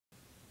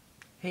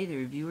Hey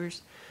there,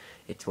 viewers.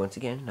 It's once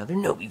again another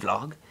Nobi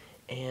vlog,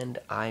 and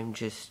I'm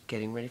just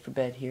getting ready for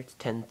bed here. It's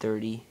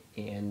 10:30,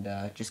 and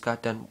just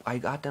got done. I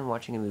got done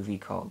watching a movie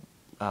called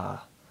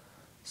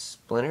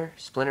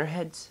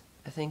Splinterheads,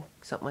 I think,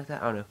 something like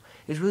that. I don't know.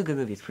 It was a really good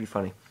movie. It's pretty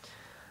funny.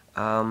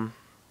 Um,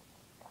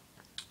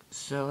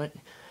 so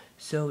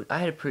I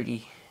had a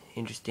pretty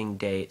interesting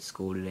day at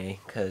school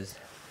today because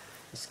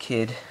this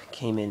kid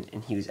came in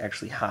and he was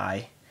actually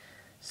high.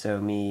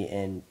 So me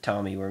and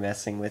Tommy were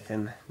messing with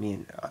him. Me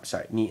and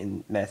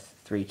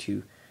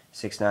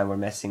Meth3269 were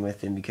messing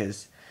with him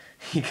because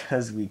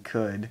we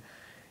could,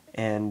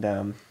 and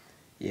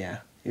yeah,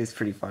 it was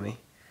pretty funny.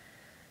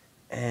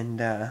 And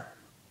yeah,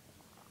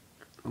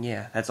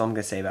 that's all I'm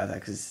gonna say about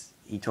that because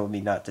he told me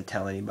not to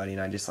tell anybody,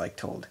 and I just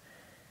told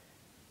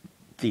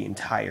the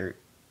entire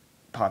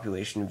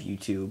population of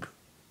YouTube.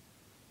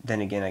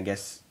 Then again, I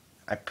guess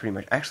I pretty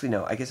much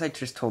no. I guess I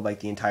just told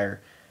the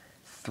entire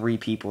 3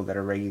 people that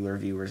are regular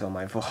viewers on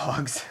my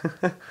vlogs.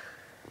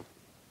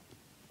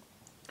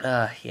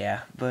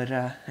 Yeah, but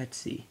let's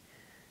see.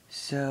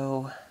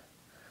 So,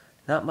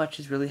 not much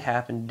has really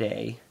happened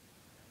today.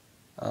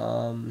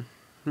 Oh,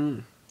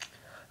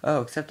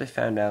 except I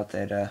found out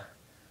that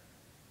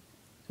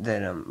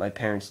my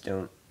parents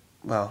don't.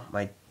 Well,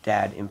 my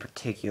dad in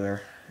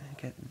particular. I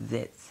got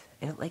this.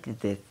 I don't like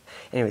this.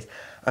 Anyways,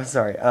 I'm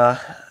sorry. What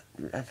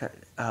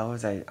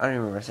was I? I don't even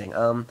remember what I was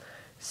saying.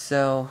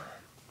 So.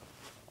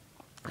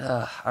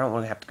 I don't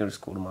really have to go to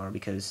school tomorrow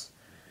because,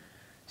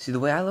 see, the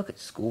way I look at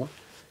school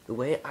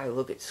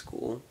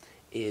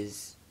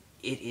is,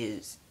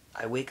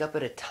 I wake up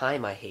at a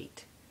time I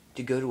hate,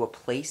 to go to a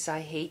place I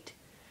hate,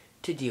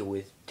 to deal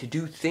with, to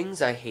do things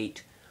I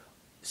hate,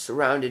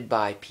 surrounded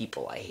by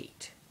people I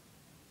hate.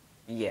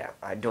 Yeah,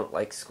 I don't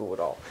like school at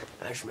all.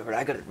 And I just remembered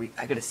I gotta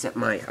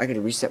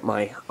reset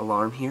my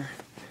alarm here,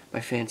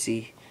 my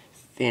fancy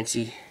pants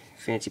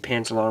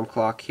alarm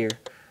clock here.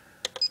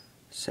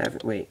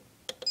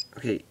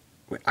 Okay,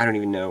 wait, I don't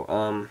even know.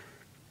 I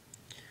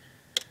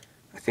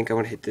think I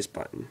want to hit this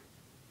button.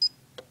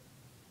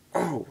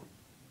 Oh,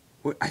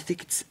 what? I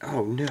think it's.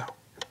 Oh no,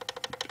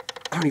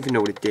 I don't even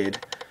know what it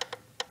did.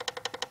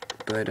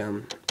 But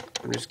I'm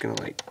just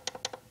gonna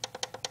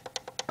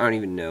I don't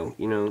even know.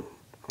 You know,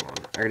 hold on.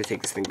 I gotta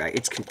take this thing back.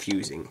 It's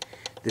confusing.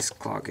 This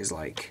clock is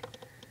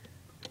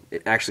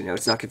actually no,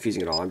 it's not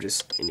confusing at all. I'm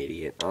just an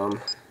idiot.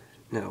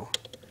 No,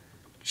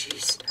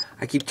 jeez,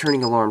 I keep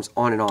turning alarms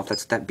on and off.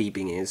 That's what that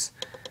beeping is.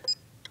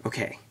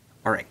 Okay,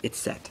 alright, it's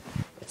set.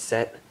 It's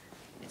set.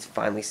 It's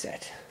finally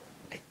set,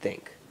 I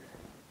think.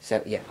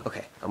 Yeah,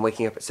 okay. I'm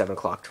waking up at 7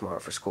 o'clock tomorrow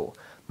for school.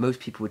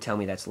 Most people would tell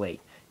me that's late.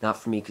 Not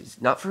for me,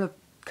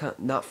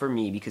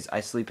 because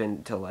I sleep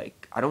until,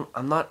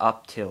 I'm not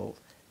up till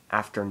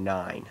after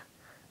 9.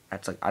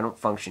 That's, I don't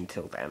function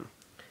till then.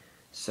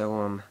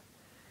 So,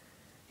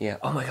 yeah.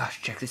 Oh my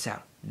gosh, check this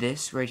out.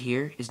 This right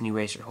here is an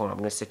eraser. Hold on, I'm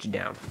gonna sit you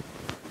down.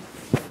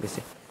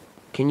 Listen.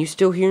 Can you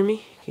still hear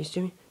me? Can you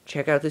still hear me?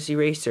 Check out this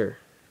eraser.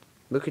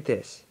 Look at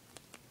this.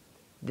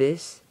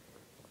 This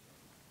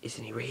is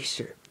an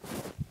eraser.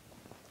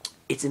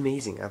 It's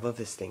amazing. I love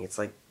this thing. It's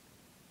like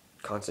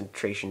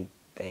concentration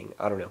thing.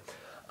 I don't know.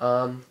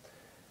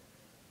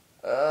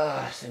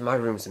 So my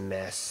room's a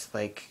mess.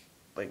 Like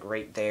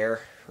right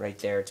there,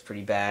 it's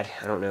pretty bad.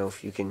 I don't know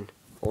if you can.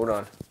 Hold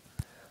on.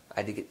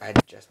 I had to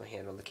adjust my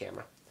hand on the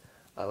camera.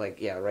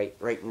 Yeah, right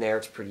in there,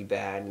 it's pretty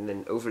bad, and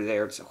then over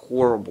there, it's a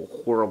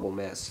horrible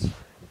mess.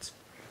 It's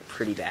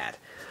pretty bad.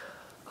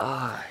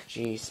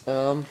 Jeez.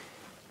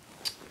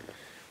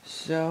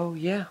 So,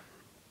 yeah.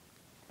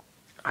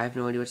 I have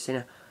no idea what to say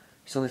now.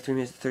 It's only 3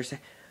 minutes to Thursday.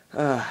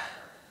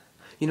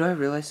 You know, I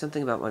realized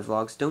something about my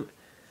vlogs. Don't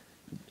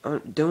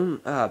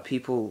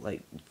people,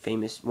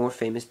 more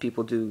famous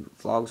people do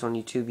vlogs on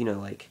YouTube? You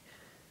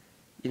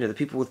know, the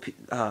people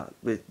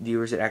with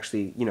viewers that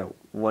actually,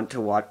 want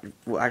to watch,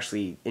 will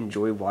actually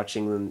enjoy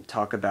watching them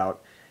talk about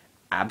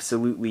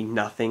absolutely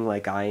nothing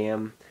like I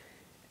am,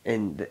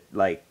 and,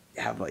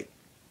 have,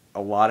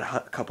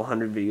 a couple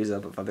hundred videos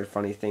up of other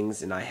funny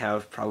things, and I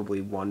have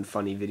probably one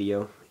funny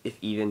video, if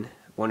even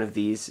one of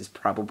these is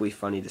probably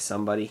funny to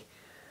somebody.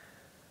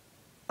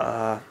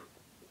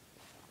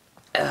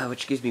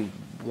 Which gives me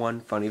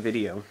one funny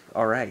video.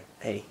 Alright,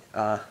 hey,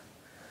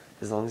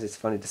 as long as it's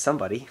funny to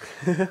somebody.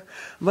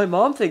 My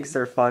mom thinks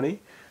they're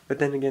funny, but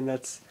then again,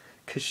 that's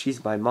because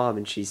she's my mom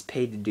and she's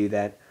paid to do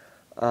that.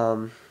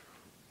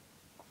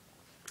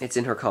 It's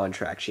in her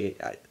contract.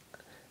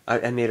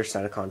 I made her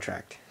sign a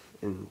contract.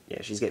 And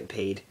yeah, she's getting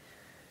paid.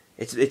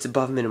 It's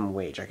above minimum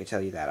wage, I can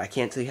tell you that. I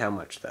can't tell you how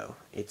much though.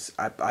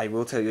 I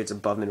will tell you it's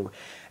above minimum.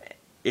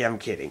 Yeah, I'm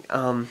kidding.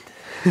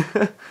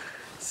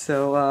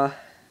 So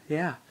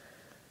yeah.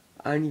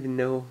 I don't even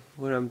know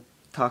what I'm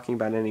talking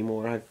about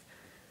anymore. I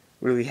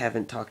really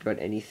haven't talked about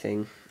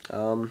anything.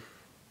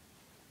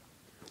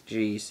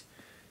 Jeez.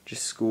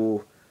 Just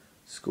school.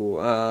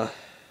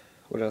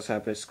 What else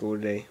happened at school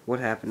today? What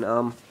happened?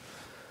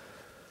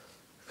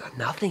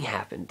 Nothing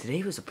happened.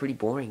 Today was a pretty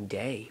boring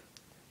day.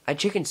 I had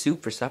chicken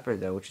soup for supper,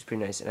 though, which is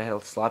pretty nice, and I had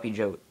a sloppy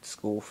joe at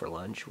school for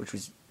lunch, which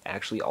was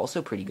actually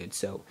also pretty good,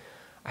 so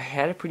I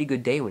had a pretty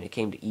good day when it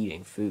came to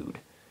eating food.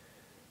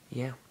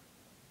 Yeah.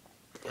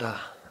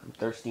 I'm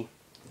thirsty.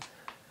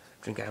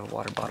 Drink out of a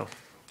water bottle.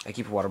 I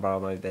keep a water bottle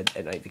on my bed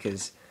at night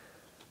because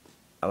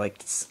I like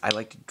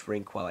to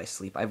drink while I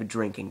sleep. I have a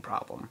drinking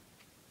problem.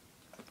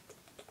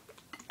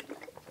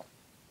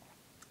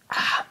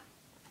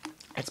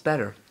 That's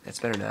better. That's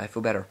better now. I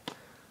feel better.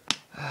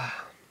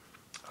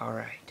 All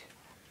right.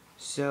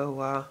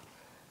 So,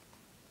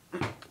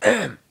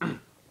 did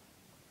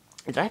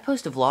I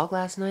post a vlog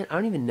last night? I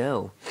don't even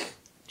know.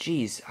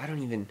 Jeez, I don't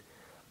even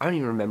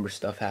remember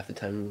stuff half the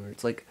time anymore.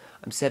 It's like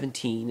I'm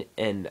 17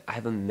 and I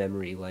have a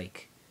memory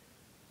like,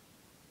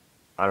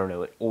 I don't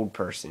know, an old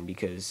person,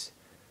 because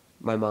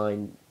my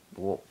mind,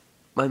 well,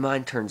 my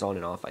mind turns on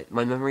and off.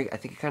 My memory, I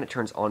think it kind of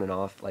turns on and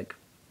off. Like,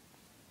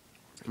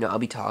 you know, I'll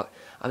be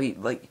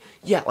like,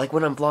 yeah, like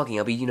when I'm vlogging,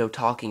 I'll be, you know,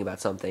 talking about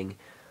something,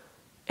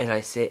 and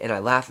I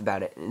laugh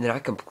about it, and then I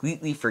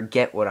completely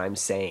forget what I'm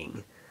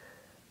saying.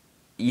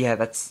 Yeah,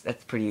 that's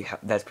pretty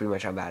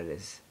much how bad it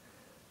is.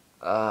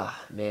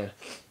 Man.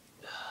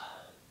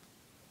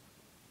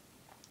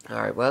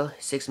 Alright, well,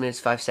 6 minutes,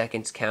 5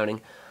 seconds,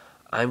 counting.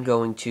 I'm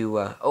going to,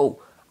 I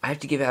have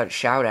to give out a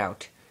shout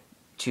out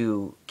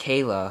to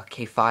Kayla,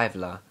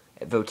 K5la,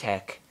 at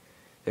Votech.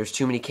 There's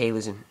too many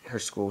Kaylas in her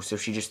school, so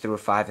she just threw a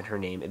 5 in her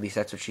name. At least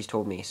that's what she's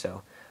told me,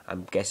 so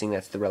I'm guessing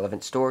that's the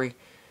relevant story.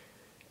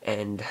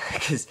 And,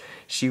 because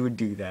she would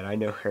do that, I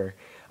know her.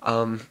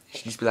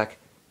 She'd just be like,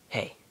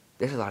 hey,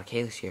 there's a lot of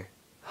Kaylas here.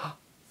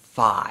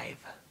 5.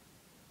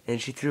 And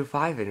she threw a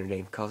 5 in her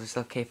name, calls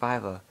herself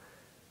K5la.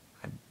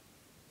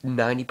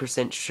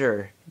 90%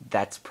 sure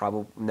that's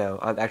probably, no,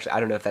 actually, I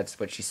don't know if that's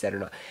what she said or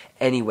not.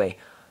 Anyway,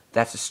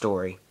 that's a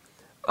story.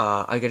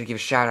 I gotta give a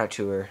shout out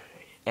to her,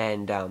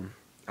 and,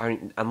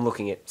 I'm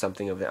looking at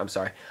something over there, I'm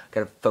sorry,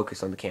 gotta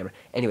focus on the camera.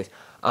 Anyways,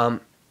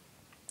 gotta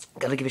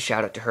give a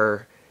shout out to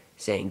her,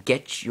 saying,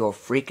 get your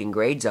freaking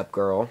grades up,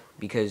 girl,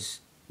 because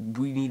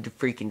you need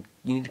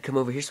to come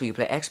over here so we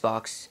can play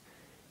Xbox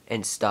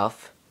and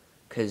stuff,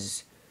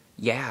 cause,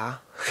 yeah.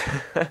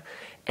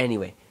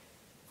 Anyway,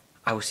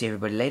 I will see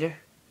everybody later.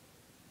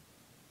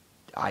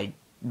 I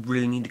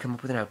really need to come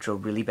up with an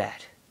outro really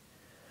bad.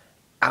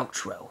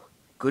 Outro.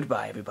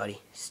 Goodbye,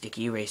 everybody.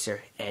 Sticky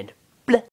Eraser, and